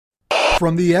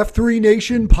From the F3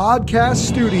 Nation podcast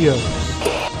studios.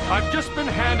 I've just been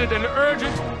handed an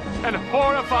urgent and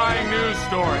horrifying news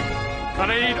story.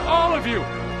 And I need all of you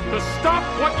to stop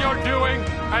what you're doing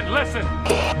and listen.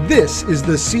 This is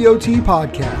the COT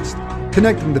podcast,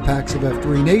 connecting the packs of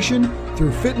F3 Nation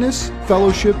through fitness,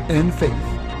 fellowship, and faith.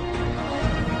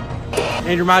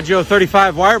 Andrew Maggio,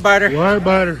 35, Wirebiter.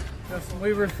 Wirebiter. Justin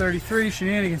Weaver, 33,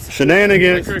 Shenanigans.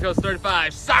 Shenanigans. Rico's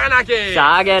 35, Saganaki.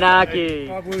 Saganaki.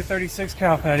 Bob Blue, 36,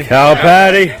 Cow Patty. Cow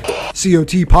Patty.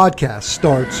 COT podcast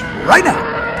starts right now.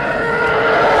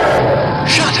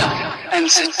 Shut up and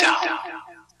sit down.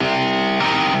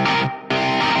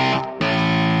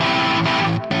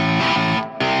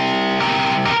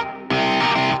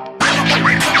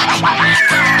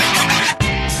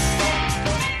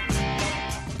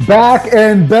 Back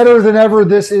and better than ever,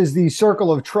 this is the Circle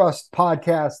of Trust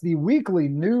podcast, the weekly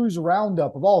news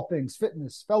roundup of all things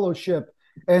fitness, fellowship,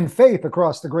 and faith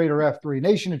across the greater F3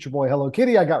 Nation. It's your boy, Hello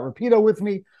Kitty. I got Rapido with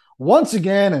me once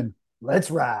again, and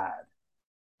let's ride.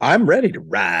 I'm ready to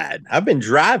ride. I've been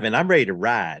driving. I'm ready to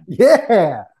ride.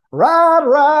 Yeah.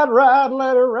 Ride,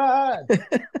 let her ride.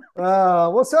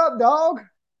 What's up, dog?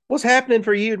 What's happening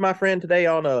for you, my friend, today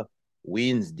on a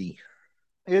Wednesday?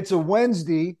 It's a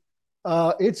Wednesday.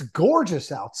 It's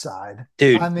gorgeous outside.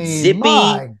 Dude, I mean, zippy,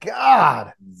 my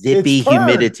God. zippy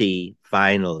humidity,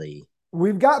 finally.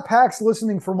 We've got packs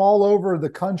listening from all over the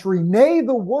country, nay,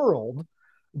 the world.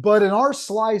 But in our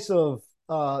slice of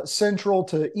central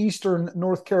to eastern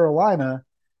North Carolina,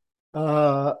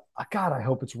 God, I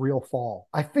hope it's real fall.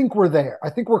 I think we're there.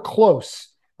 I think we're close.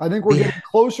 I think we're getting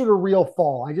closer to real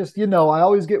fall. I just, I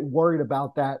always get worried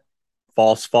about that.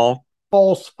 False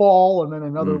fall and then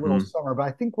another little summer, but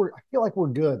I feel like we're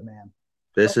good, man.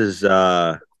 This is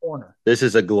a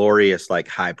glorious, like,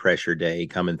 high pressure day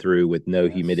coming through with no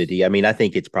humidity. I mean, I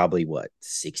think it's probably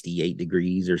 68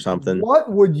 degrees or something.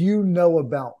 What would you know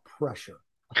about pressure?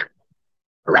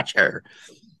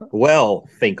 Well,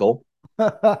 Finkel.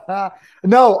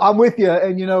 No, I'm with you.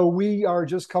 And we are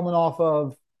just coming off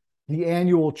of the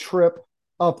annual trip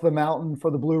up the mountain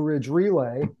for the Blue Ridge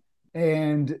Relay.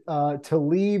 And to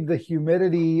leave the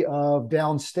humidity of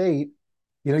downstate,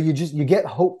 you get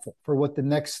hopeful for what the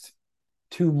next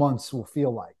 2 months will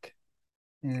feel like.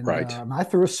 And right. I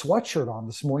threw a sweatshirt on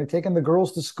this morning, taking the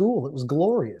girls to school. It was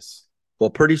glorious. Well,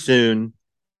 pretty soon,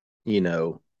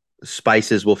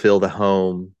 spices will fill the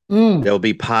home. There'll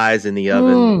be pies in the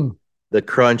oven. The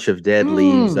crunch of dead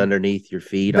leaves underneath your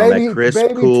feet on that crisp,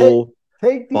 cool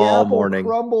take the fall apple morning.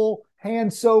 Crumble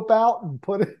hand soap out and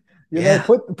put it.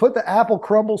 Put the apple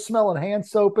crumble smelling hand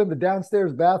soap in the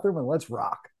downstairs bathroom and let's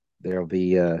rock. There'll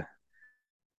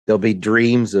be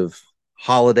dreams of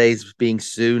holidays being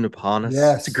soon upon us.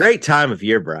 Yes. It's a great time of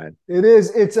year, Brian. It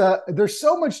is. There's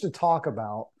so much to talk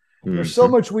about. There's so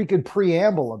much we could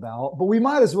preamble about, but we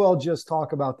might as well just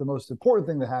talk about the most important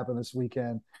thing that happened this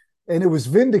weekend. And it was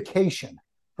vindication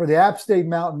for the App State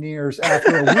Mountaineers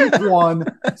after a week one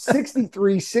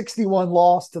 63-61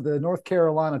 loss to the North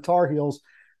Carolina Tar Heels.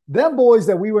 Them boys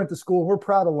that we went to school, we're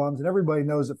proud alums, and everybody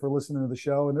knows it for listening to the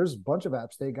show. And there's a bunch of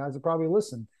App State guys that probably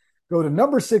listen. Go to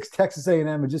number 6 Texas A&M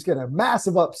and just get a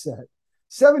massive upset.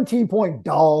 17-point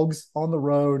dogs on the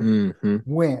road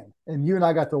win. And you and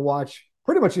I got to watch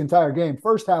pretty much the entire game.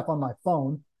 First half on my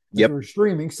phone. We were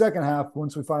streaming. Second half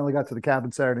once we finally got to the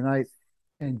cabin Saturday night.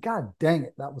 And God dang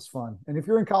it, that was fun. And if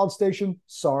you're in College Station,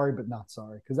 sorry but not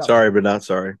sorry. Sorry but not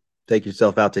sorry. Take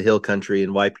yourself out to Hill Country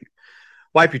and wipe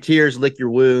your tears, lick your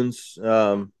wounds.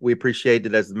 We appreciate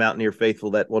it as the Mountaineer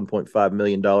faithful, that $1.5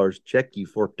 million check you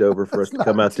forked over for us to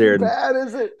come out there and bad,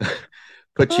 is it?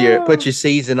 put your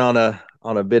season on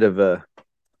a bit of a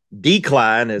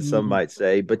decline, as some might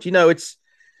say. But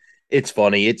it's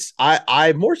funny.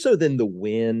 I more so than the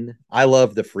win, I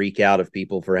love the freak out of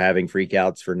people for having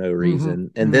freakouts for no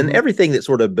reason. And then everything that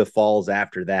sort of befalls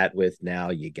after that with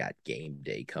now you got game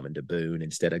day coming to Boone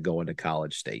instead of going to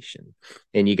College Station.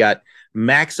 And you got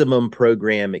maximum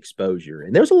program exposure.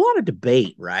 And there's a lot of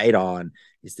debate, right, on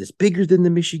is this bigger than the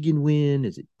Michigan win?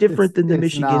 Is it different than the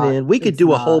Michigan win? We could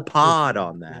do a whole pod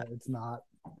on that. Yeah, it's not.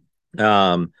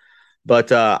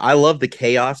 But I love the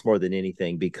chaos more than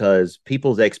anything because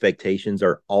people's expectations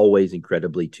are always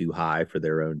incredibly too high for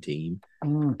their own team.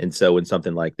 And so when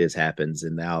something like this happens,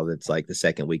 and now it's like the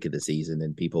second week of the season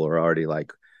and people are already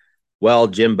like, well,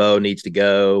 Jimbo needs to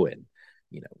go. And,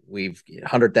 we've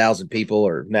 100,000 people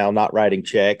are now not writing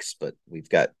checks, but we've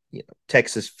got,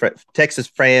 Texas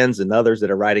fans and others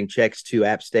that are writing checks to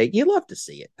App State. You love to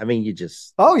see it. I mean, you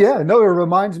just. Oh, yeah. No, it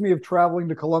reminds me of traveling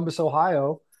to Columbus,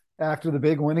 Ohio after the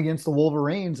big win against the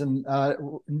Wolverines and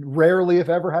rarely, if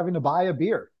ever, having to buy a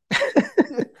beer.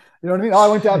 You know what I mean? Oh, I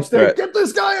went to upstate. Right. Get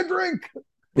this guy a drink.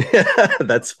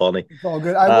 That's funny. It's all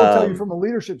good. I will tell you from a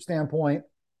leadership standpoint,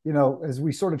 as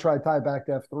we sort of try to tie it back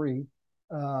to F3,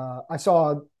 I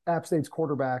saw App State's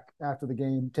quarterback after the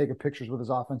game taking pictures with his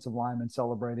offensive lineman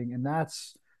celebrating. And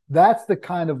that's the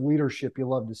kind of leadership you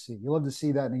love to see. You love to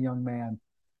see that in a young man,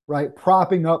 right?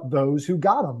 Propping up those who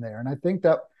got him there. And I think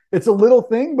that it's a little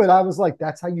thing, but I was like,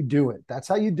 that's how you do it. That's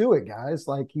how you do it, guys.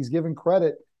 Like, he's giving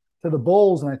credit to the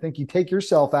Bulls. And I think you take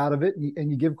yourself out of it and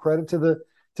you give credit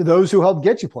to those who helped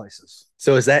get you places.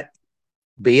 So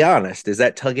be honest, is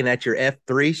that tugging at your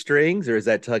F3 strings, or is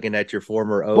that tugging at your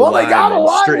former O line? Well, they got a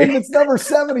lineman that's number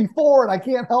 74, and I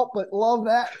can't help but love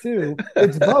that too.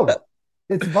 It's both.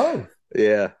 It's both.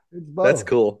 Yeah. It's both. That's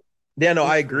cool. Yeah, no,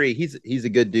 I agree. He's a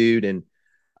good dude, and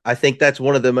I think that's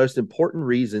one of the most important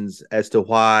reasons as to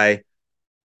why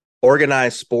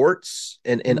organized sports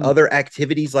and other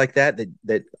activities like that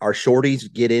our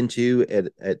shorties get into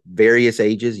at various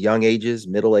ages, young ages,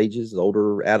 middle ages,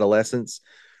 older adolescents.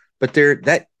 But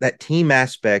that team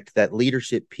aspect, that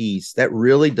leadership piece, that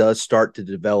really does start to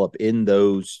develop in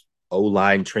those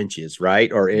O-line trenches,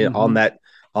 right? Or on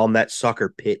that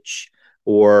soccer pitch,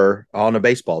 or on a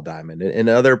baseball diamond, and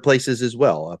other places as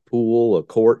well, a pool, a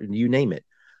court, and you name it.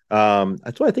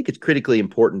 That's why I think it's critically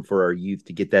important for our youth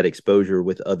to get that exposure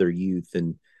with other youth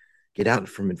and get out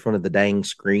from in front of the dang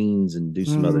screens and do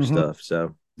some other stuff.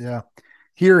 So yeah,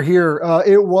 here.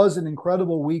 It was an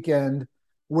incredible weekend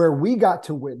where we got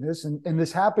to witness, and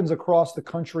this happens across the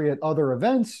country at other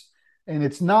events, and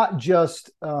it's not just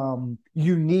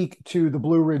unique to the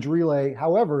Blue Ridge Relay.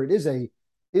 However,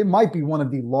 it might be one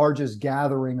of the largest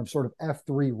gathering of sort of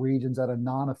F3 regions at a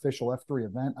non-official F3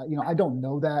 event. I don't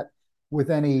know that with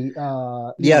any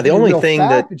the only thing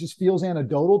fact. It just feels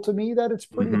anecdotal to me that it's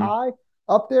pretty high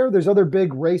up there. There's other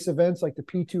big race events like the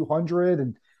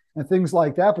P200 and things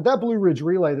like that, but that Blue Ridge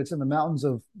Relay that's in the mountains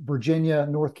of Virginia,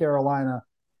 North Carolina,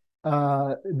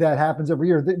 that happens every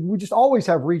year. We just always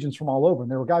have regions from all over,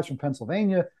 and there were guys from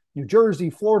Pennsylvania, New Jersey,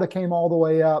 Florida came all the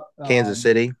way up, Kansas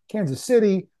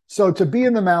City. So to be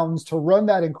in the mountains, to run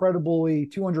that incredibly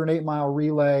 208-mile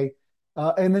relay,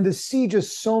 and then to see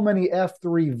just so many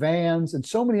F3 vans and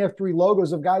so many F3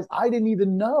 logos of guys I didn't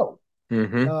even know.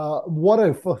 What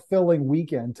a fulfilling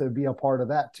weekend to be a part of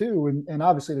that too. And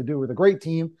obviously to do it with a great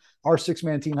team. Our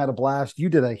 6-man team had a blast. You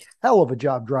did a hell of a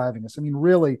job driving us. I mean,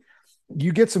 really,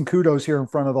 you get some kudos here in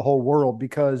front of the whole world,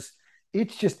 because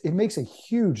it makes a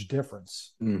huge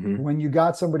difference when you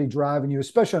got somebody driving you,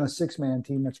 especially on a 6-man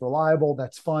team that's reliable,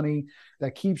 that's funny,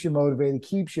 that keeps you motivated,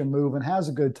 keeps you moving, has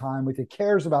a good time with you,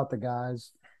 cares about the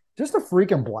guys. Just a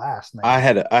freaking blast, man. I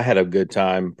had a good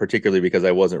time, particularly because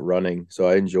I wasn't running, so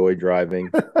I enjoyed driving.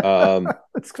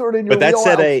 It's sort of in your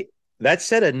that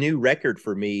set a new record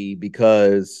for me,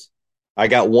 because I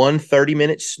got one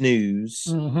 30-minute snooze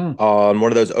on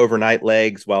one of those overnight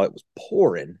legs while it was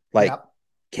pouring,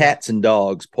 cats and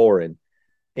dogs pouring,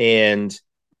 and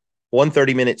one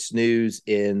 30-minute snooze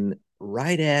in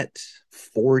right at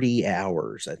 40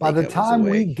 hours. I think by the time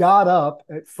we got up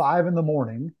at 5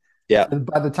 a.m. Yeah.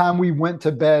 By the time we went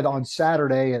to bed on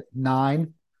Saturday at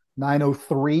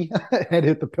 9:03, and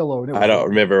hit the pillow. And I don't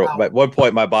remember. But at one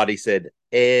point, my body said,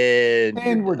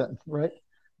 and we're done. Right.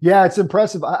 Yeah, it's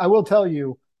impressive. I will tell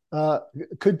you,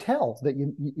 could tell that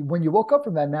you when you woke up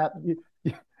from that nap,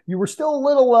 you were still a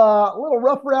little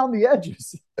rough around the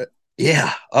edges.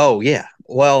 Yeah. Oh, yeah.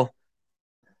 Well,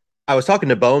 I was talking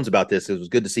to Bones about this. It was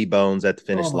good to see Bones at the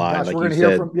finish line. Gosh, we're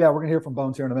gonna hear from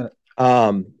Bones here in a minute.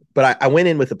 But I went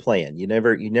in with a plan. You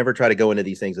never try to go into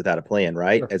these things without a plan,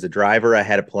 right? Sure. As a driver, I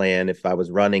had a plan. If I was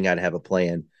running, I'd have a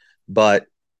plan. But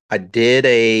I did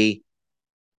a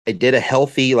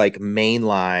healthy main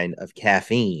line of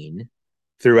caffeine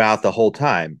throughout the whole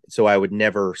time, so I would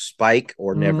never spike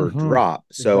or never drop.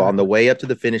 So on the way up to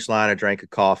the finish line, I drank a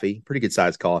coffee, pretty good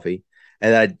sized coffee,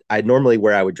 and I normally,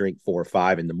 where I would drink 4 or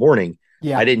 5 in the morning,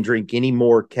 I didn't drink any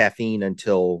more caffeine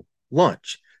until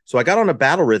lunch. So I got on a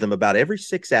battle rhythm about every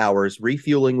 6 hours,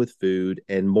 refueling with food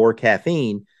and more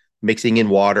caffeine, mixing in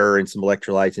water and some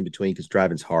electrolytes in between, because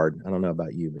driving's hard. I don't know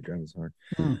about you, but driving's hard.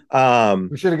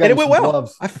 We should have got some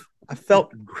gloves. I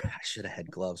felt I should have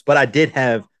had gloves, but I did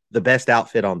have the best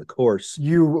outfit on the course,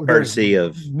 courtesy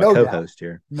of my co-host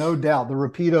here. No doubt. The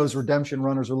Rapidos Redemption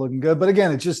runners are looking good. But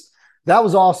again, that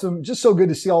was awesome. Just so good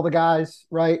to see all the guys,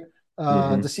 right?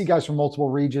 To see guys from multiple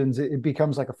regions, it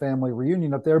becomes like a family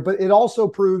reunion up there. But it also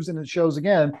proves, and it shows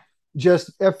again,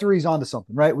 just F3 is onto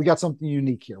something, right? We got something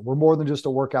unique here. We're more than just a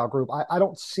workout group. I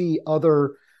don't see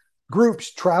other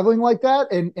groups traveling like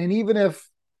that. And even if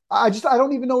I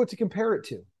don't even know what to compare it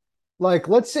to. Like,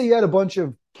 let's say you had a bunch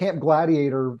of Camp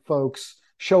Gladiator folks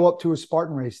show up to a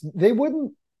Spartan race, they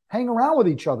wouldn't hang around with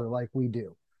each other like we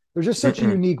do. There's just such a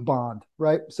unique bond,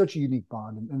 right? Such a unique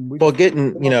bond. And we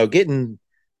getting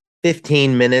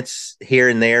 15 minutes here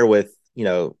and there with,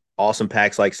 awesome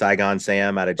packs like Saigon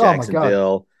Sam out of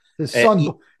Jacksonville. His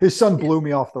son blew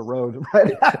me off the road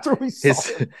right after we saw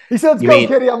it. He said, "Let's go,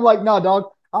 Kitty." I'm like, "No, dog.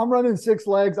 I'm running 6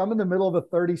 legs. I'm in the middle of a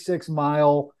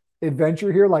 36-mile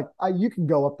adventure here. Like, you can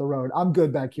go up the road. I'm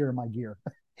good back here in my gear."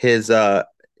 His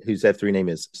whose F3 name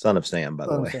is Son of Sam, by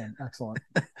the way. Sam. Excellent.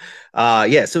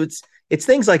 So it's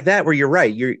things like that where you're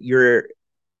right.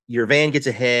 Your van gets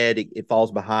ahead, it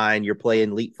falls behind. You're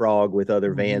playing leapfrog with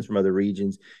other vans from other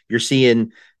regions. You're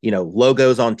seeing,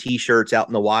 logos on T-shirts out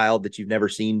in the wild that you've never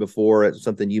seen before. It's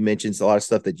something you mentioned. It's a lot of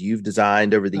stuff that you've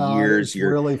designed over the years.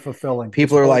 You're really fulfilling.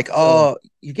 People are like, "Oh,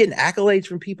 you're getting accolades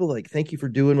from people like, thank you for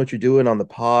doing what you're doing on the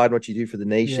pod, what you do for the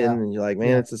nation." Yeah. And you're like,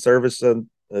 "Man, it's a service.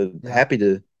 Happy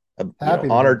to,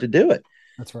 honored to do it."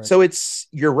 That's right. So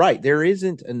you're right. There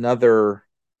isn't another.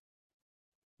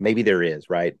 Maybe there is,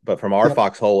 right? But from our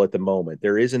foxhole at the moment,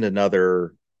 there isn't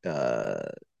another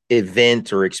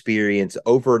event or experience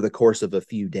over the course of a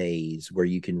few days where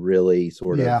you can really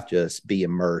sort of just be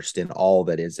immersed in all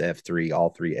that is F3,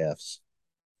 all 3 Fs.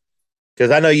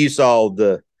 Because I know you saw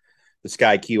the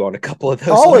Sky Q on a couple of those.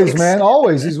 Always, legs. Man,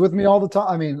 always. He's with me all the time.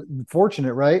 I mean,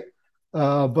 fortunate, right?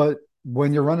 But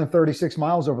when you're running 36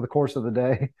 miles over the course of the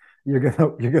day, you're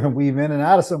gonna weave in and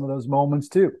out of some of those moments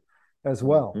too, as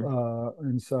well.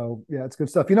 And so, it's good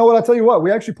stuff. You know what? I'll tell you what, we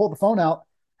actually pulled the phone out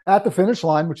at the finish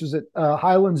line, which is at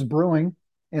Highlands Brewing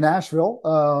in Asheville.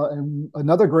 And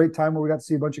another great time where we got to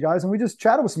see a bunch of guys and we just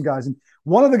chatted with some guys. And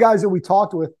one of the guys that we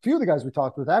talked with, a few of the guys we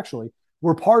talked with actually,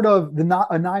 were part of a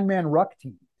 9-man ruck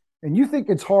team. And you think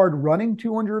it's hard running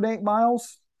 208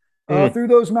 miles through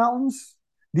those mountains?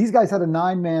 These guys had a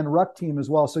 9-man ruck team as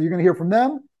well. So you're going to hear from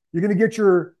them. You're going to get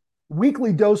your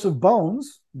weekly dose of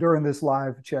bones during this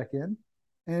live check-in,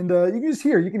 and you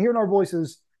can hear in our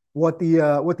voices what the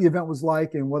event was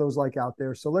like and what it was like out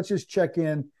there. So let's just check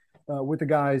in with the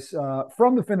guys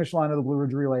from the finish line of the Blue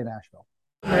Ridge Relay in Asheville.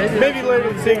 Maybe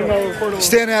later this evening.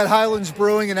 Standing at Highlands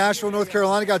Brewing in Asheville, North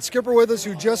Carolina. Got Skipper with us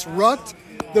who just rucked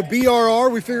the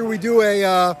BRR. We figured we'd do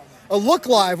a look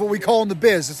live, what we call in the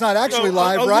biz. It's not actually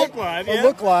live, right? Look live, a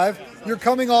look live. You're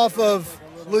coming off of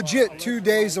legit 2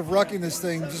 days of rucking this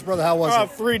thing. Just, brother, how was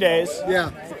it? 3 days.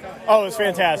 Yeah. Oh, it was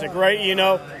fantastic, right?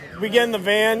 We get in the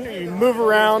van, you move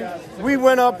around. We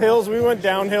went up hills, we went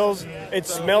down hills. It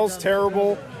smells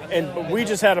terrible, but we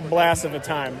just had a blast of a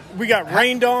time. We got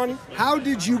rained on. How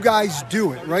did you guys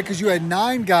do it, right? Because you had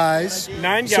 9 guys.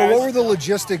 9 guys. So what were the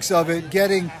logistics of it,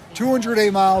 getting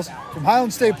 208 miles from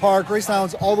Highland State Park, Race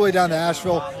Highlands, all the way down to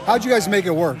Asheville? How'd you guys make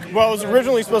it work? Well, it was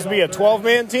originally supposed to be a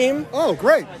 12-man team. Oh,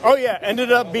 great. Oh, yeah.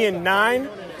 Ended up being 9.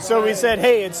 So we said,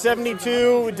 hey, it's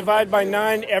 72. We divide by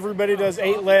 9. Everybody does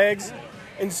 8 legs.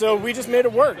 And so we just made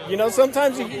it work.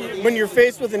 Sometimes when you're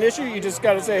faced with an issue, you just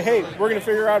got to say, hey, we're going to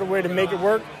figure out a way to make it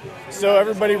work. So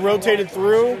everybody rotated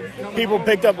through. People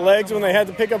picked up legs when they had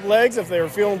to pick up legs. If they were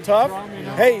feeling tough,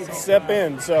 hey, step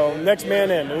in. So next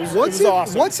man in. It was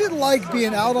awesome. What's it like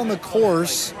being out on the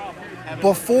course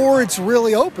before it's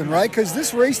really open, right? Because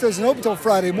this race doesn't open until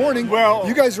Friday morning. Well,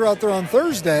 you guys are out there on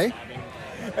Thursday.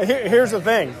 Here's the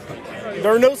thing.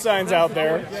 There are no signs out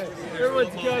there.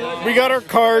 We got our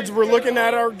cards. We're looking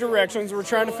at our directions. We're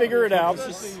trying to figure it out.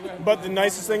 But the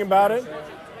nicest thing about it,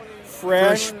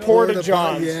 fresh porta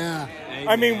johns. Yeah.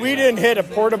 I mean, we didn't hit a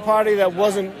porta potty that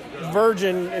wasn't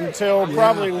virgin until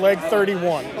probably leg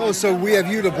 31. Oh, so we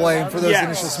have you to blame for those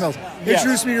initial smells.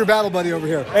 Introduce me to your battle buddy over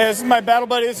here. Hey, this is my battle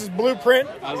buddy. This is Blueprint.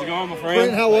 How's it going, my friend?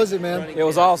 Brent, how was it, man? It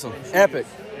was awesome. Epic.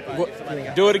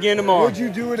 Do it again tomorrow. Would you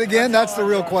do it again? That's the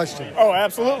real question. Oh,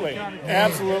 absolutely.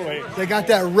 Absolutely. They got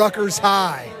that Rutgers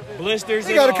high. Blisters.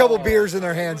 They got a couple beers in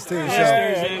their hands, too.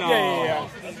 Yeah.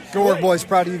 Good work, boys.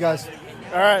 Proud of you guys.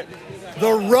 All right.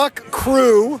 The Ruck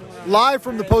crew, live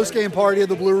from the post-game party of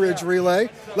the Blue Ridge Relay.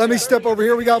 Let me step over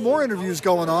here. We got more interviews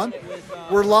going on.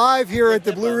 We're live here at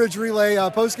the Blue Ridge Relay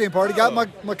post-game party. Got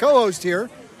my co-host here.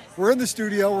 We're in the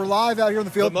studio. We're live out here in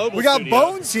the field. We got studio.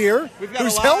 Bones here,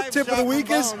 whose health tip of the week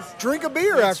is drink a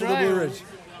beer after the Blue Ridge.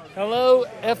 Hello,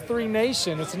 F3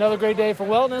 Nation. It's another great day for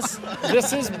wellness.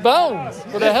 This is Bones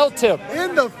for the health tip.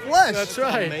 In the flesh. That's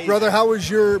right. Brother, how was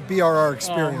your BRR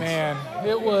experience? Oh, man.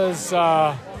 It was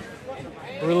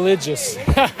religious,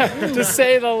 to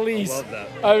say the least. I love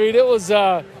that. I mean, it was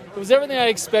everything I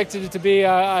expected it to be.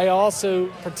 I also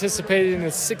participated in a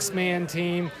 6-man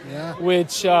team,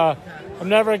 which I'm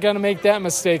never going to make that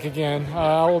mistake again.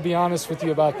 I will be honest with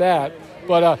you about that.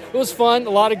 But it was fun,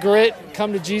 a lot of grit,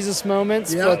 come to Jesus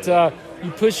moments. But you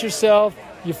push yourself,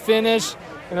 you finish,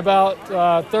 and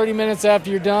about 30 minutes after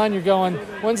you're done, you're going,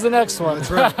 when's the next one? That's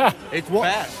right. It's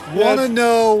fast. Want to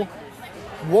know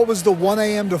what was the 1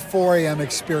 a.m. to 4 a.m.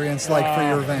 experience like for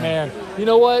your van? Man, you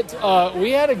know what?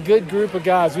 We had a good group of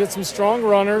guys. We had some strong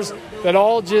runners that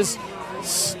all just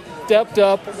stepped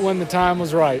up when the time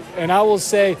was right. And I will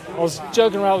say, I was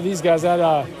joking around with these guys.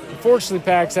 Unfortunately,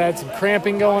 Pax had some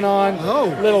cramping going on,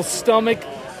 little stomach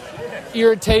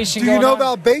irritation. Do you know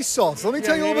about base salts? Let me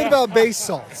tell you a little bit about base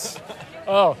salts.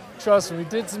 Oh, trust me, we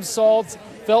did some salts,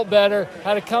 felt better,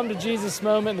 had a come to Jesus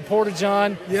moment in the Porta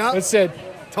John. Yeah. That said,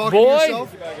 Talking to boy,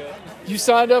 yourself? you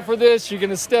signed up for this, you're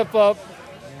going to step up.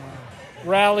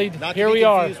 Rallied. Not Here to be we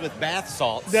are. confused with bath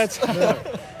salts. That's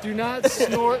do not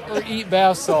snort or eat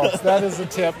bath salts. That is a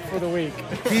tip for the week.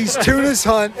 He's Tunis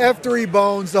Hunt, F3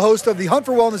 Bones, the host of the Hunt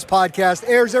for Wellness podcast.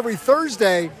 Airs every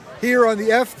Thursday here on the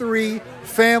F3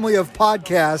 family of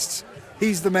podcasts.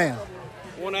 He's the man.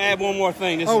 I want to add one more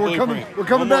thing. This is We're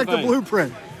coming back to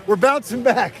Blueprint. We're bouncing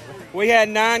back. We had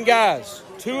 9 guys,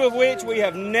 2 of which we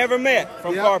have never met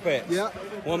from Carpets. Yeah.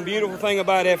 One beautiful thing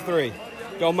about F3,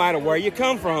 don't matter where you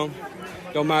come from,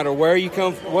 don't matter where you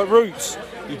come from, what roots,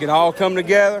 you can all come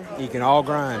together, you can all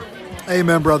grind.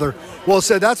 Amen, brother. Well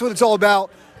said. That's what it's all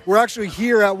about. We're actually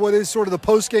here at what is sort of the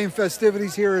post-game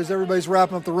festivities here as everybody's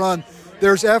wrapping up the run.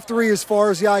 There's F3 as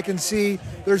far as the eye can see.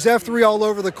 There's F3 all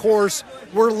over the course.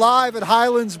 We're live at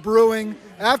Highlands Brewing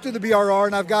after the BRR,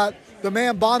 and I've got the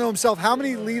man Bono himself. How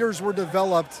many liters were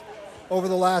developed over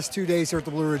the last 2 days here at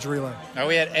the Blue Ridge Relay?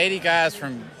 We had 80 guys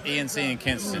from ENC and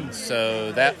Kinston,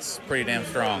 so that's pretty damn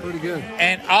strong. Pretty good.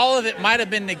 And all of it might have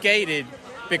been negated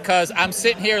because I'm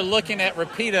sitting here looking at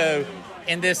Rapido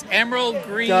in this emerald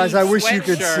green Guys, I wish you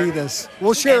could sweatshirt. see this.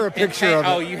 We'll share a picture of it.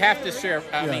 Oh, you have to share.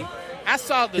 I mean, I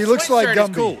saw the He looks like sweatshirt is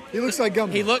Gumby. cool. He looks like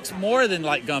Gumby. He looks more than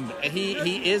like Gumby.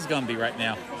 He is Gumby right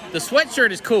now. The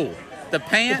sweatshirt is cool. The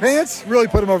pants really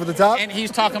put him over the top. And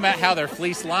he's talking about how they're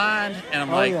fleece lined, and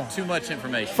I'm too much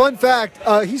information. Fun fact,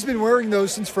 he's been wearing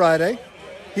those since Friday.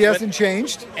 He hasn't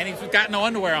changed. And he's got no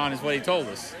underwear on, is what he told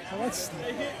us. Well, that's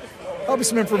probably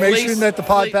some information that the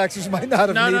pod packers might not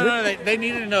have needed. No. They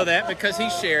needed to know that because he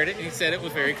shared it, and he said it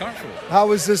was very comfortable. How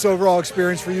was this overall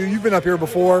experience for you? You've been up here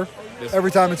before.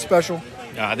 Every time it's special.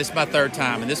 This is my 3rd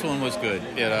time, and this one was good.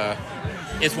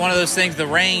 It's one of those things, the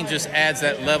rain just adds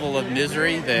that level of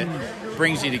misery that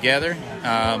brings you together.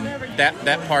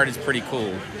 That part is pretty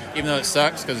cool, even though it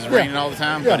sucks because it's raining all the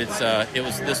time. But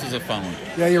this was a fun one.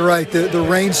 Yeah, you're right. The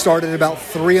rain started at about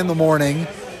 3 in the morning.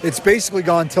 It's basically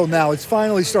gone till now. It's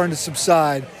finally starting to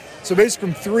subside. So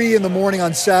basically from 3 in the morning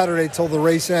on Saturday till the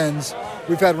race ends,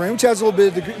 we've had rain, which has a little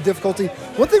bit of difficulty.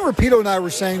 One thing Rapido and I were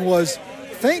saying was,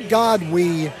 thank God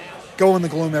we go in the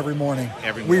gloom every morning.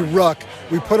 We ruck.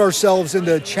 We put ourselves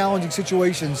into challenging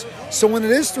situations. So when it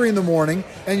is 3 in the morning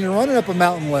and you're running up a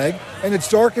mountain leg and it's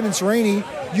dark and it's rainy,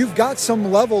 you've got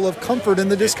some level of comfort in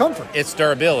the discomfort. It's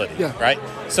durability, right?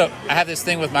 So I have this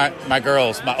thing with my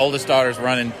girls. My oldest daughter's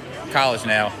running college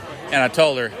now, and I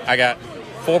told her I got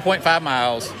 4.5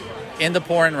 miles in the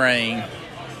pouring rain,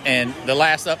 and the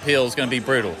last uphill is going to be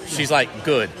brutal. She's like,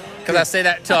 good. Because I say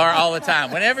that to her all the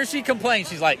time. Whenever she complains,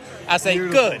 she's like, I say,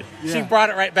 good. Yeah. She brought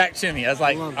it right back to me. I was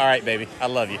like, all right, baby, I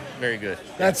love you. Very good.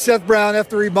 That's Seth Brown,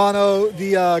 F3 Bono,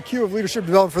 the Q of Leadership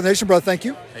Development for the Nation, brother. Thank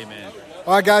you. Amen.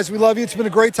 All right, guys, we love you. It's been a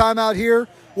great time out here.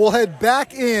 We'll head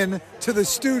back in to the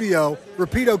studio.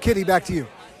 Rapido Kitty, back to you.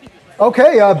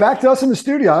 Okay, back to us in the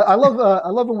studio. I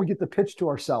love when we get the pitch to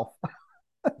ourselves.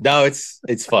 No,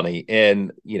 it's funny,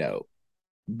 and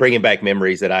bringing back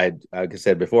memories that like I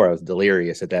said before, I was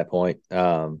delirious at that point.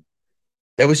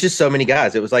 There was just so many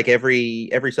guys. It was like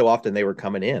every so often they were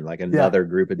coming in, like another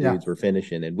group of dudes were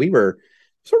finishing, and we were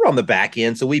sort of on the back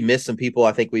end, so we missed some people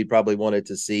I think we probably wanted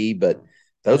to see. But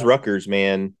those ruckers,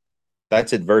 man,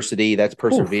 that's adversity, that's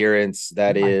perseverance,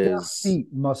 that is feet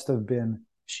must have been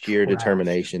sheer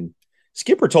determination.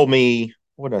 Skipper told me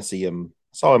when I see him.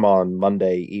 Saw him on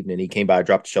Monday evening. He came by,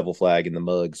 dropped a shovel flag in the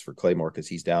mugs for Claymore because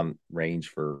he's down range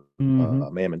for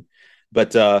Mammon.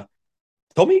 But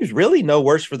told me he was really no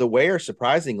worse for the wear,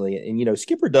 surprisingly. And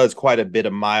Skipper does quite a bit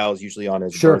of miles usually on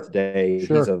his birthday.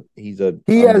 Sure. He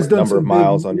has done number of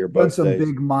miles on your birthday. Some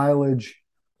big mileage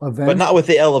events, but not with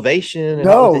the elevation. And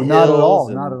no, not, not at all.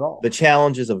 Not at all. The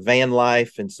challenges of van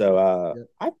life, and so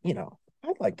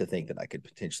I'd like to think that I could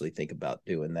potentially think about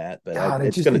doing that, but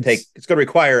it's going to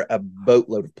require a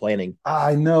boatload of planning.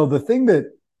 I know. The thing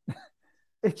that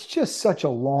it's just such a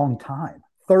long time.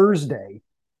 Thursday.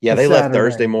 Yeah, they left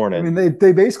Thursday morning. I mean,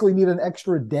 they basically need an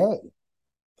extra day.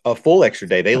 A full extra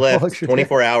day. They left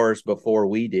 24 hours before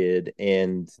we did,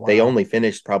 and they only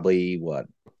finished probably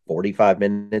 45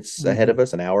 minutes ahead of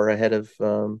us, an hour ahead of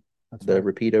the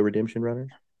Rapido Redemption runners.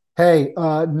 Hey,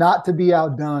 not to be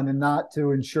outdone and not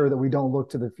to ensure that we don't look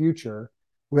to the future,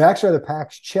 we actually had a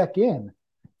PAX check in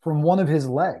from one of his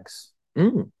legs.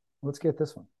 Let's get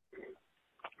this one.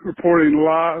 Reporting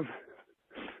live,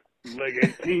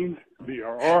 leg 18,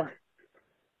 BRR.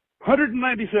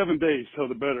 197 days till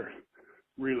the better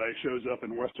relay shows up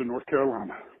in Western North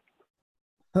Carolina.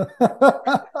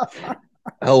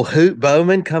 Oh, Hoot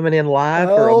Bowman coming in live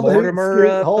for a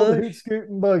Mortimer hold the push. Hoot, Scoot,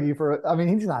 and Buggy for. I mean,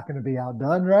 he's not going to be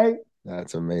outdone, right?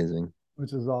 That's amazing.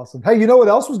 Which is awesome. Hey, you know what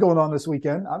else was going on this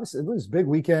weekend? Obviously, it was a big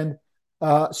weekend.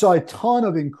 Saw a ton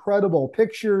of incredible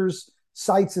pictures,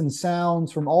 sights, and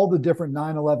sounds from all the different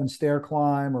 9/11 stair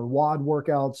climb or WOD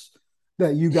workouts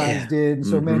that you guys did. And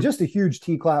so, man, just a huge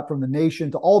T-clap from the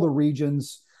nation to all the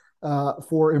regions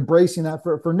for embracing that,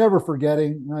 for never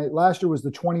forgetting. Right, last year was the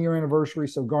 20-year anniversary,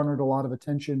 so garnered a lot of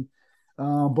attention.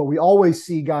 But we always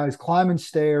see guys climbing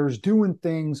stairs, doing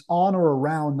things on or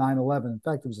around 9/11. In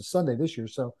fact, it was a Sunday this year,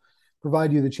 so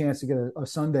provide you the chance to get a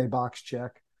Sunday box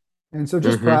check. And so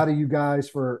just proud of you guys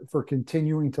for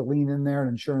continuing to lean in there and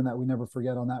ensuring that we never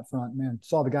forget on that front. Man,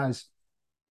 saw the guys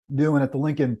doing at the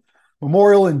Lincoln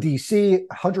Memorial in D.C.,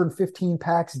 115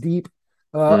 packs deep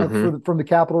from the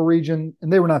capital region.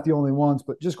 And they were not the only ones,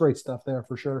 but just great stuff there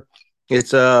for sure.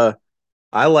 It's I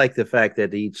like the fact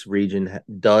that each region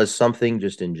does something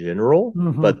just in general,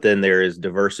 but then there is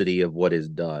diversity of what is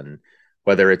done,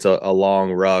 whether it's a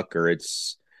long ruck or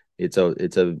it's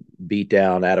a beat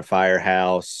down at a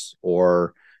firehouse,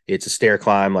 or it's a stair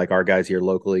climb like our guys here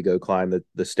locally go climb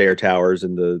the stair towers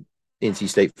in the NC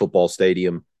State football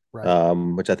stadium,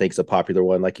 which I think is a popular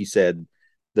one. Like you said,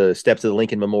 the steps of the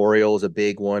Lincoln Memorial is a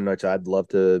big one, which I'd love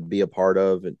to be a part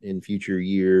of in future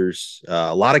years.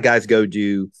 A lot of guys go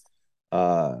do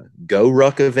go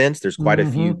ruck events. There's quite a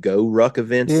few go ruck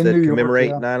events in that New commemorate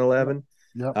York,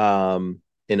 9/11.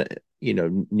 In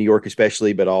New York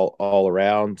especially, but all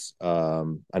around.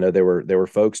 I know there were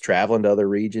folks traveling to other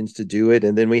regions to do it,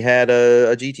 and then we had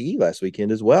a GTE last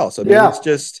weekend as well. So I mean, it's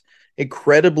just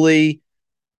incredibly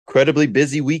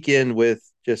busy weekend with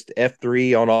just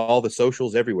F3 on all the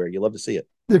socials everywhere. You love to see it.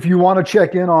 If you want to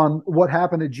check in on what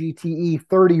happened at GTE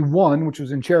 31, which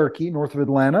was in Cherokee, north of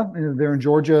Atlanta, there in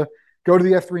Georgia, go to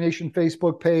the F3 Nation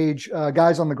Facebook page.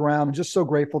 Guys on the ground. I'm just so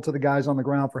grateful to the guys on the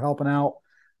ground for helping out.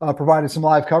 Provided some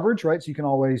live coverage, right? So you can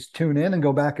always tune in and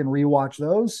go back and rewatch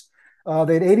those.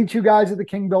 They had 82 guys at the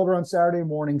King Builder on Saturday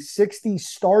morning. 60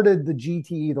 started the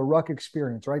GTE, the ruck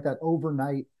experience, right? That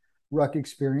overnight ruck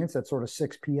experience, that sort of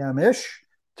 6 p.m.-ish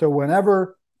to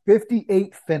whenever.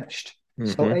 58 finished.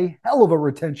 So a hell of a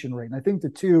retention rate. And I think the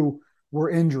two were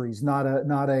injuries, not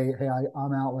a hey,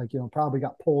 I'm out, like, probably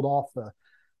got pulled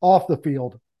off the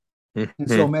field. And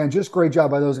so, man, just great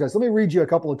job by those guys. Let me read you a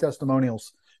couple of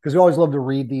testimonials, because we always love to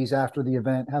read these after the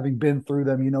event. Having been through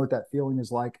them, you know what that feeling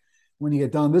is like when you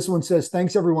get done. This one says,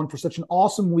 "Thanks everyone for such an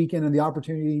awesome weekend and the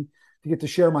opportunity to get to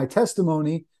share my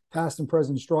testimony, past and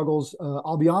present struggles.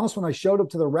 I'll be honest, when I showed up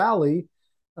to the rally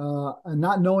and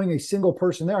not knowing a single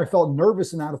person there, I felt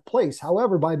nervous and out of place.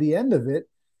 However, by the end of it,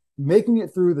 making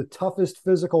it through the toughest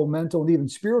physical, mental, and even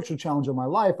spiritual challenge of my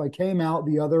life, I came out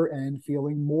the other end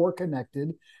feeling more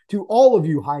connected to all of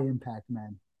you high impact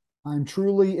men. I'm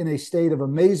truly in a state of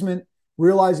amazement,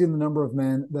 realizing the number of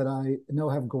men that I know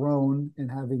have grown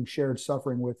and having shared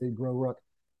suffering with the Grow Ruck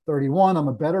 31. I'm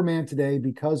a better man today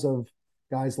because of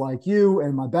guys like you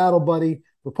and my battle buddy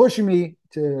for pushing me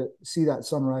to see that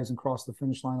sunrise and cross the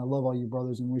finish line. I love all you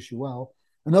brothers and wish you well."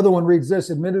 Another one reads this: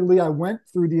 "Admittedly, I went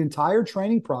through the entire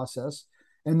training process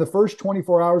and the first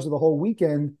 24 hours of the whole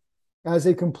weekend as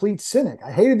a complete cynic.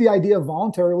 I hated the idea of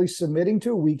voluntarily submitting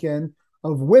to a weekend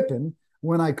of whipping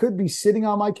when I could be sitting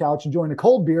on my couch enjoying a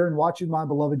cold beer and watching my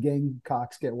beloved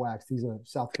Gamecocks get waxed." He's a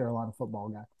South Carolina football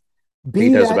guy. He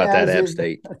knows about that App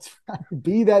State. That's right.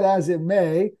 Be that as it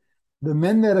may, the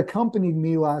men that accompanied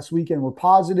me last weekend were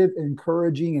positive,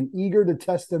 encouraging, and eager to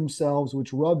test themselves,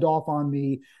 which rubbed off on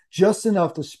me just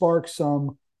enough to spark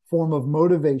some form of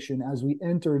motivation as we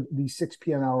entered the 6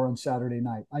 p.m. hour on Saturday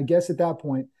night. I guess at that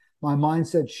point, my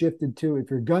mindset shifted to, if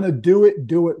you're going to do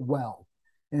it well.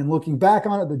 And looking back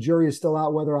on it, the jury is still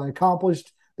out whether I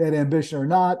accomplished that ambition or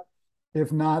not.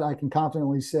 If not, I can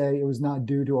confidently say it was not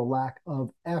due to a lack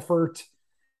of effort.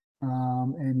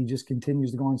 And he just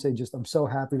continues to go on and say, I'm so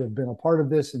happy to have been a part of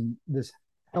this and this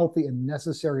healthy and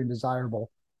necessary and desirable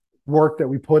work that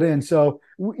we put in. So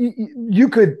you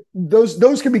could,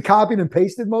 those can be copied and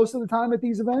pasted most of the time at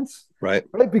these events, right?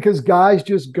 Because guys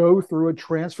just go through a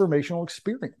transformational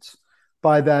experience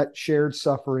by that shared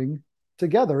suffering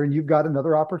together. And you've got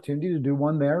another opportunity to do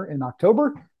one there in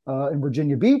October in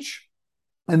Virginia Beach.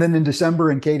 and then in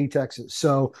December in Katy, Texas.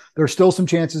 So there's still some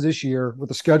chances this year with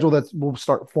the schedule that will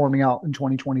start forming out in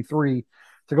 2023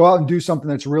 to go out and do something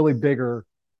that's really bigger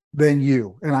than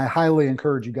you. And I highly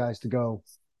encourage you guys to go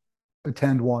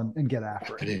attend one and get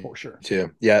after it for sure.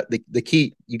 Yeah. The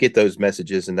key, you get those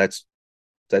messages, and that's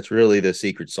really the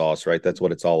secret sauce, right? That's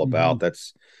what it's all about.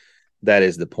 That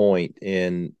is the point.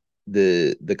 And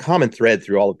the common thread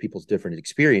through all of people's different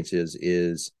experiences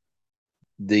is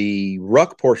the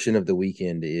ruck portion of the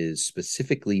weekend is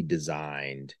specifically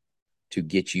designed to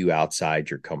get you outside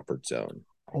your comfort zone.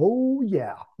 Oh,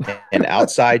 yeah. And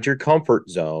outside your comfort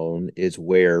zone is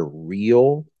where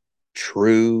real,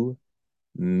 true,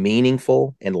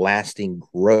 meaningful, and lasting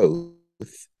growth,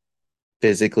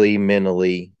 physically,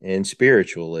 mentally, and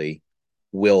spiritually,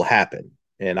 will happen.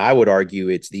 And I would argue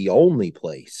it's the only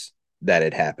place that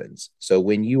it happens. So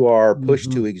when you are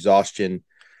pushed to exhaustion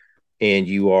and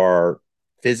you are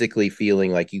physically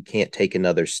feeling like you can't take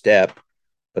another step,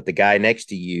 but the guy next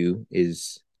to you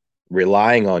is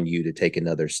relying on you to take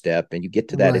another step, and you get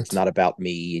to that, it's not about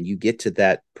me, and you get to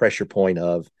that pressure point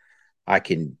of, I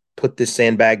can put this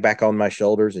sandbag back on my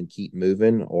shoulders and keep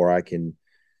moving, or I can,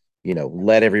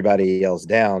 let everybody else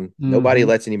down. Nobody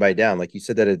lets anybody down. Like you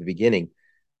said that at the beginning.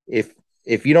 If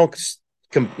you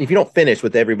don't finish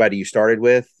with everybody you started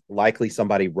with, likely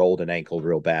somebody rolled an ankle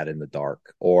real bad in the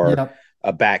dark, or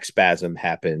a back spasm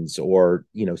happens, or,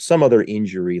 some other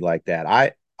injury like that.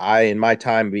 I, in my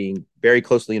time being very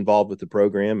closely involved with the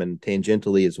program and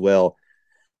tangentially as well,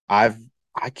 I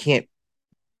can't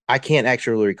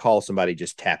actually recall somebody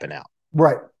just tapping out.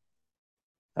 Right.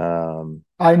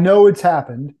 I know it's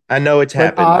happened. But it's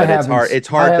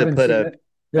hard to put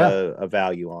a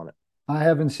value on it. I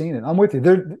haven't seen it. I'm with you.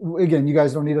 There again, you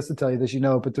guys don't need us to tell you this,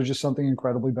 but there's just something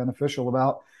incredibly beneficial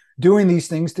about doing these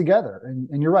things together.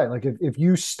 And you're right. Like if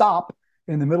you stop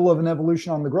in the middle of an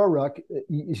evolution on the grow ruck,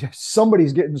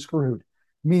 somebody's getting screwed.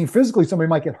 I mean, physically, somebody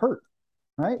might get hurt,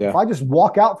 right? Yeah. If I just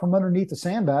walk out from underneath a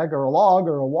sandbag or a log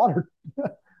or a water,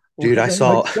 dude, I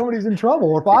saw somebody's in trouble.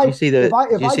 Or if I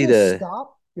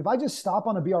just stop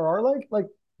on a BRR leg, like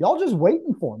y'all just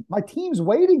waiting for me. My team's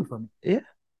waiting for me. Yeah,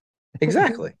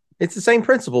 exactly. It's the same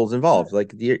principles involved. Like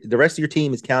the rest of your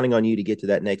team is counting on you to get to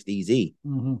that next EZ.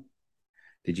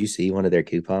 Did you see one of their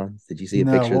coupons? Did you see a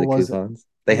picture of the coupons?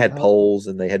 They had poles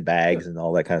and they had bags and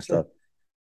all that kind of stuff.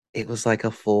 It was like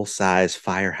a full-size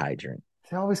fire hydrant.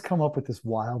 They always come up with this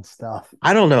wild stuff.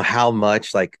 I don't know how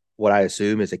much, like what I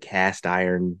assume is a cast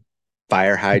iron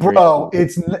fire hydrant. Bro,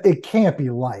 it can't be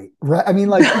light, right? I mean,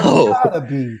 like, no. It's gotta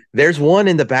be. There's one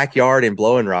in the backyard in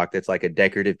Blowing Rock that's like a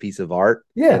decorative piece of art.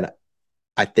 Yeah. And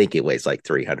I think it weighs like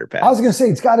 300 pounds. I was going to say,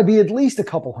 it's got to be at least a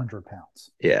couple 100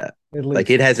 pounds. Yeah. Like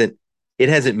it hasn't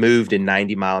moved in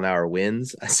 90-mile-an-hour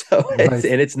winds. So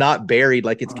it's not buried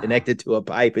like it's connected to a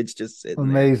pipe. It's just sitting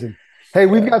amazing. There. Hey,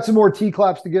 we've got some more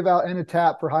T-claps to give out and a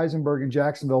tap for Heisenberg in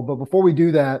Jacksonville. But before we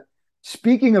do that,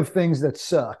 speaking of things that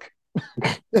suck,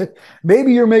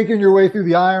 maybe you're making your way through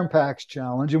the Iron Packs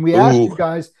Challenge. And we asked you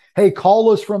guys, hey, call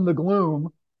us from the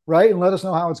gloom, right? And let us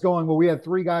know how it's going. Well, we had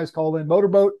 3 guys call in: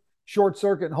 Motorboat, Short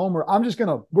Circuit, and Homer.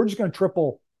 We're just gonna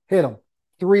triple hit them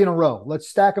 3 in a row. Let's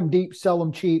stack them deep, sell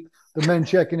them cheap. The men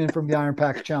checking in from the Iron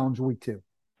Packs Challenge week 2.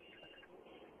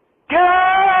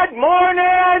 Good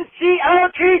morning,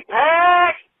 COT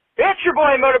Packs. It's your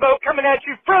boy Motorboat coming at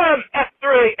you from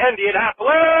F3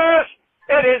 Indianapolis.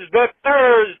 It is the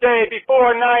Thursday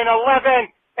before 9/11,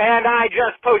 and I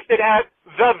just posted at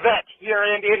the Vet here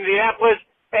in Indianapolis.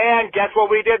 And guess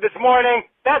what we did this morning?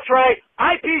 That's right,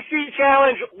 IPC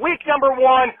Challenge, week number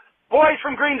 1. Boys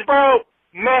from Greensboro,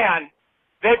 man,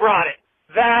 they brought it.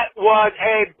 That was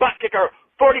a butt kicker.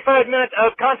 45 minutes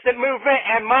of constant movement,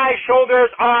 and my shoulders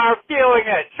are feeling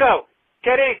it. So,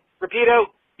 Kitty,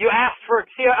 Rapido, you asked for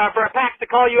a pack to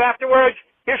call you afterwards.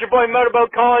 Here's your boy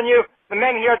Motorboat calling you. The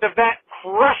men here at the Vet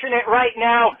crushing it right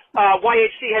now.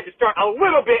 YHC had to start a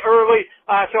little bit early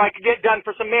so I could get done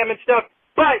for some Mammoth stuff.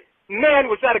 But, man,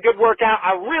 was that a good workout.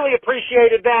 I really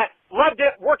appreciated that. Loved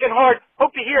it. Working hard.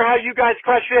 Hope to hear how you guys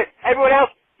crushed it. Everyone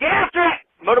else, get after it.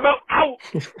 Motorboat out.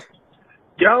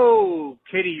 Yo,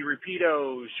 Kitty,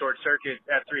 Rapido, Short Circuit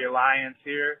F3 Alliance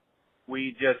here.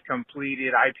 We just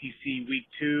completed IPC Week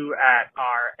 2 at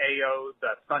our AO,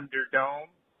 the Thunderdome.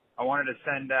 I wanted to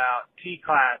send out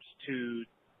T-claps to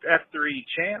F3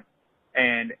 Champ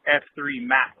and F3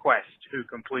 MapQuest, who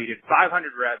completed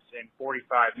 500 reps in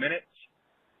 45 minutes.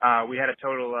 We had a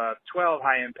total of 12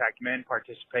 high-impact men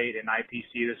participate in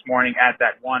IPC this morning at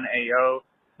that one AO.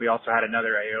 We also had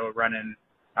another AO running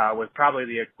with probably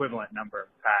the equivalent number of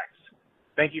packs.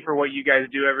 Thank you for what you guys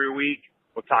do every week.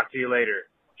 We'll talk to you later.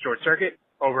 Short Circuit,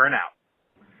 over and out.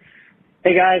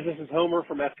 Hey guys, this is Homer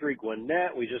from F3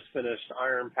 Gwinnett. We just finished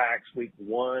Iron Packs Week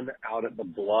 1 out at the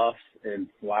Bluffs in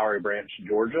Flowery Branch,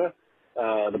 Georgia.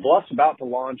 The Bluffs about to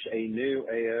launch a new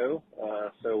AO,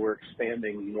 so we're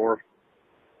expanding more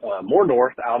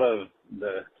north out of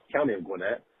the county of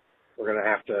Gwinnett. We're going to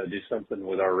have to do something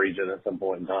with our region at some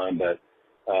point in time, but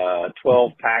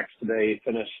 12 packs today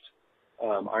finished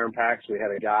Iron Packs. We had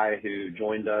a guy who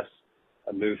joined us,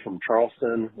 moved from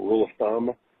Charleston, rule of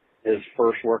thumb, his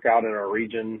first workout in our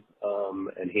region,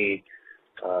 and he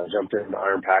jumped into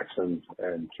Iron Packs and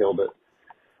killed it.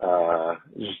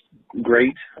 Just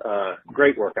great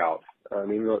workout.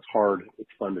 Even though it's hard,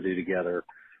 it's fun to do together.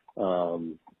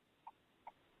 That's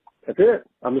it.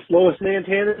 I'm the slowest man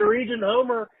tan in the region,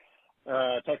 Homer.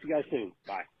 Talk to you guys soon.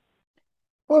 Bye.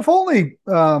 Well, if only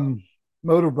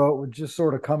Motorboat would just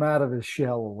sort of come out of his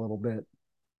shell a little bit.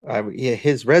 Yeah,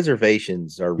 his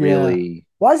reservations are really.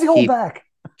 Why is he holding back?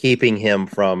 Keeping him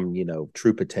from,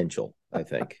 true potential, I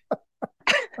think.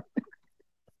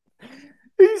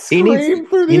 He needs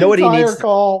through the entire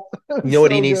call. You know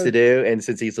what he needs to do? And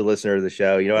since he's a listener of the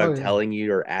show, you know what I'm telling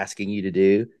you or asking you to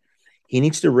do? He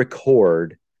needs to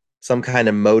record some kind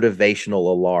of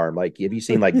motivational alarm. Like, have you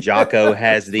seen like Jocko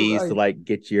has these to like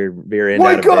get your rear end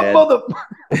out of bed? Mother.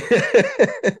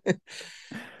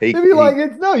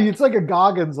 It's like a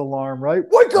Goggins alarm, right?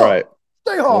 Wake up! Right.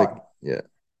 Stay hard. Yeah.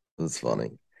 That's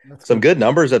funny. Some good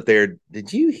numbers up there.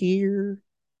 Did you hear?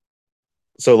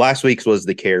 So last week's was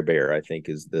the Care Bear, I think,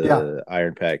 is the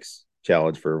Iron Packs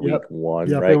challenge for week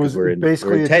 1, right? Because we're in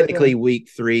technically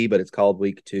week 3, but it's called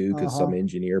week 2 because some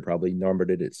engineer probably numbered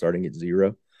it starting at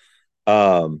 0.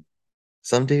 Some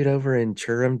dude over in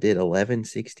Churum did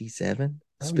 1167.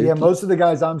 Yeah, most of the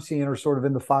guys I'm seeing are sort of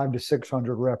in the 500 to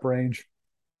 600 rep range.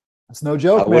 That's no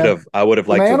joke, man. I would have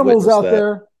liked some to animals out that.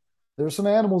 there. There's some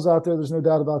animals out there. There's no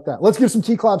doubt about that. Let's give some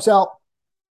T-claps out.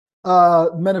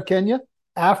 Men of Kenya,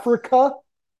 Africa.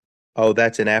 Oh,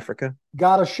 that's in Africa?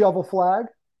 Got a shovel flag.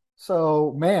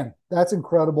 So, man, that's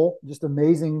incredible. Just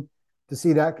amazing to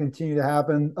see that continue to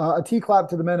happen. A T-clap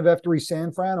to the men of F3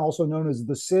 San Fran, also known as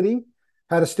the city.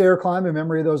 Had a stair climb in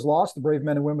memory of those lost, the brave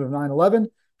men and women of 9/11.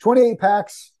 28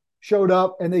 packs showed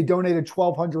up, and they donated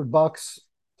 $1,200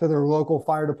 to their local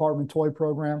fire department toy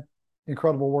program.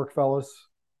 Incredible work, fellas.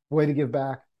 Way to give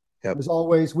back. Yep. As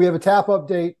always, we have a TAP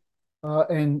update,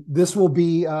 and this will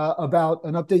be about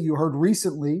an update you heard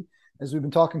recently, as we've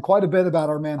been talking quite a bit about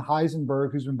our man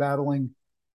Heisenberg, who's been battling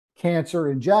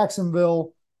cancer in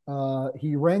Jacksonville.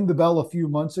 He rang the bell a few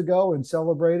months ago and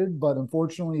celebrated, but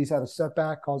unfortunately he's had a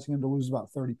setback causing him to lose about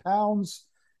 30 pounds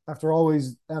after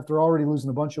already losing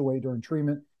a bunch of weight during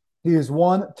treatment. He is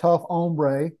one tough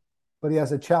hombre, but he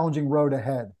has a challenging road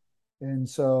ahead. And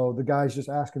so the guy's just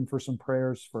asking for some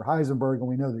prayers for Heisenberg, and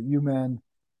we know that you men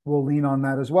will lean on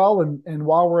that as well. And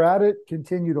while we're at it,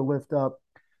 continue to lift up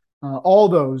all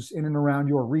those in and around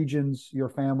your regions, your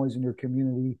families, and your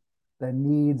community that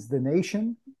needs the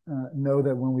nation. Know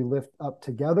that when we lift up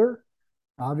together,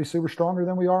 obviously we're stronger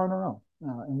than we are on our own.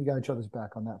 And we got each other's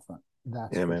back on that front.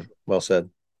 That's man. Sure. Well said.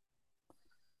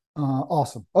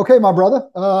 Awesome. Okay, my brother.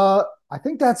 I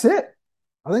think that's it.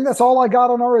 I think that's all I got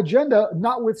on our agenda,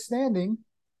 notwithstanding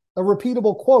a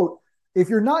repeatable quote. If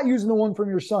you're not using the one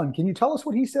from your son, can you tell us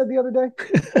what he said the other day?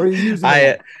 Or are you using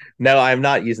No, I'm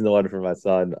not using the one from my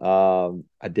son.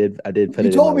 I did put it.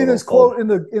 You told me this quote in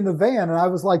the van, and I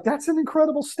was like, that's an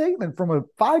incredible statement from a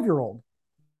 5-year-old.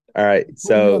 All right.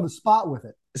 So on the spot with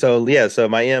it. So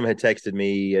my M had texted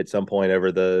me at some point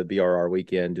over the BRR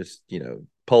weekend, just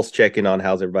pulse checking on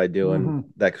how's everybody doing,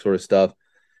 that sort of stuff.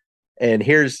 And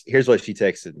here's what she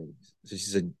texted me. So she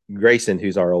said, Grayson,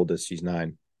 who's our oldest, she's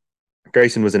 9.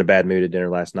 Grayson was in a bad mood at dinner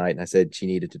last night, and I said she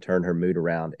needed to turn her mood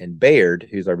around. And Baird,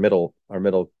 who's our middle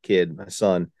kid, my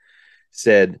son,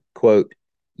 said, quote,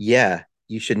 "Yeah,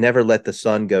 you should never let the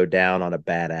sun go down on a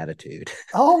bad attitude."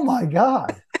 Oh my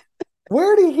God.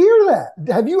 Where did he hear that?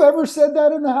 Have you ever said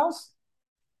that in the house?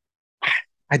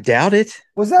 I doubt it.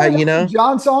 Was that a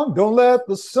John song? Don't let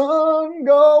the sun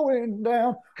going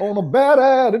down on a bad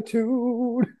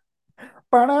attitude.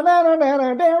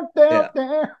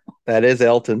 Yeah. That is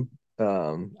Elton.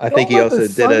 I think he also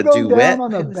did a duet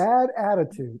on a bad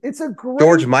attitude. It's a great.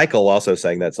 George Michael also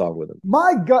sang that song with him.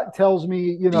 My gut tells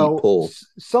me,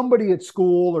 somebody at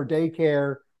school or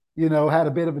daycare, had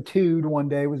a bit of a tude one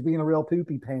day, was being a real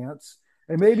poopy pants.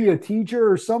 And maybe a teacher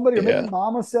or somebody, or maybe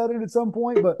mama said it at some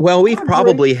point. But we've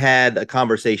probably had a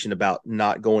conversation about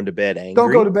not going to bed angry.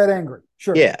 Don't go to bed angry.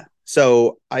 Sure. Yeah.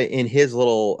 So in his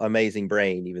little amazing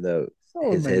brain, even though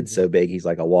his head's so big, he's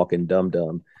like a walking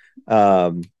dum-dum.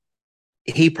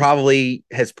 He probably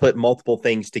has put multiple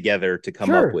things together to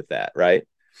come up with that, right?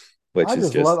 which I is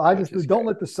just love. I just don't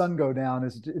let the sun go down.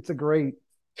 It's a great,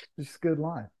 it's a good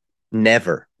line.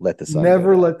 Never let the sun.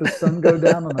 Never let the sun go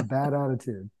down on a bad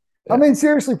attitude. Yeah. I mean,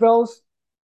 seriously, fellas,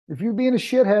 if you're being a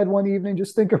shithead one evening,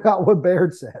 just think about what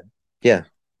Baird said. Yeah.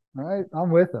 All right,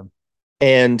 I'm with him.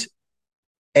 And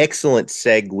excellent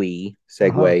segue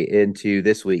into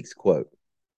this week's quote.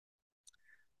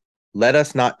 Let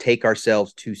us not take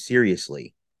ourselves too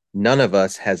seriously. None of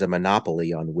us has a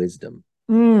monopoly on wisdom.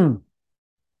 I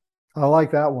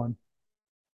like that one.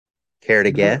 Care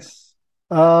to guess?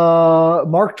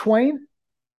 Mark Twain?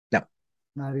 No.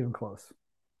 Not even close.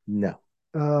 No.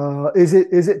 Is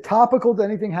it topical to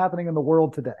anything happening in the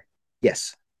world today?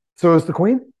 Yes. So is the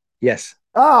Queen? Yes.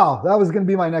 Oh, that was going to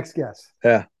be my next guess.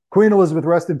 Yeah. Queen Elizabeth,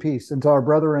 rest in peace. And to our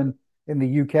brethren in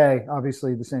the UK,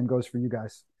 obviously the same goes for you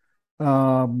guys.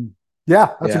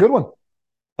 Yeah, that's a good one.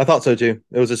 I thought so too.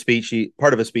 It was a speech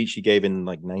part of a speech she gave in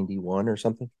like 91 or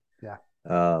something. Yeah.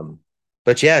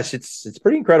 But yes, it's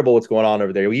pretty incredible what's going on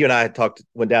over there. You and I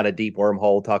went down a deep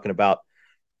wormhole talking about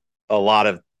a lot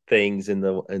of things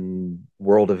in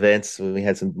world events. We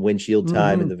had some windshield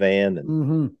time in the van,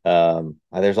 and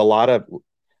there's a lot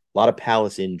of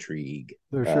palace intrigue.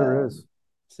 There sure is.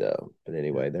 So, but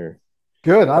anyway, they're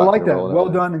good. I like that. Well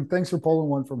done, and thanks for pulling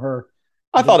one from her.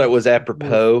 I thought it was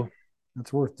apropos.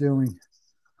 That's worth doing.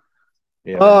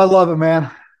 Yeah. Oh, I love it,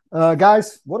 man.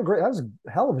 Guys, that was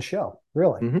a hell of a show.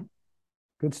 Really.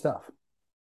 Good stuff.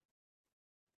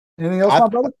 Anything else, my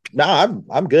brother? No,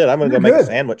 I'm good. I'm going to go make a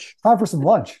sandwich. Time for some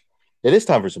lunch. It is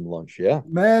time for some lunch, yeah.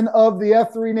 Men of the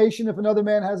F3 Nation, if another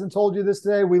man hasn't told you this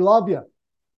today, we love you.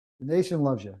 The nation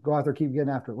loves you. Go out there, keep getting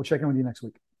after it. We'll check in with you next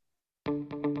week.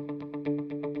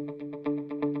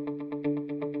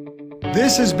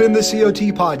 This has been the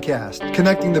COT Podcast,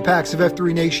 connecting the packs of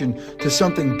F3 Nation to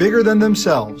something bigger than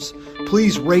themselves.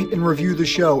 Please rate and review the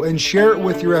show and share it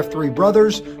with your F3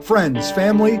 brothers, friends,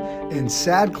 family, and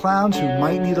sad clowns who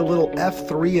might need a little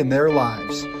F3 in their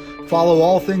lives. Follow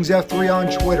all things F3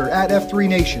 on Twitter at F3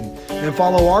 Nation and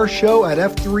follow our show at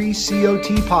F3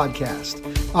 COT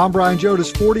Podcast. I'm Brian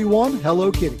Jodas, 41.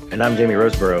 Hello, Kitty. And I'm Jamie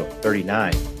Roseborough,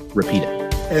 39. Repeat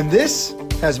it. And this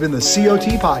has been the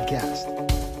COT Podcast.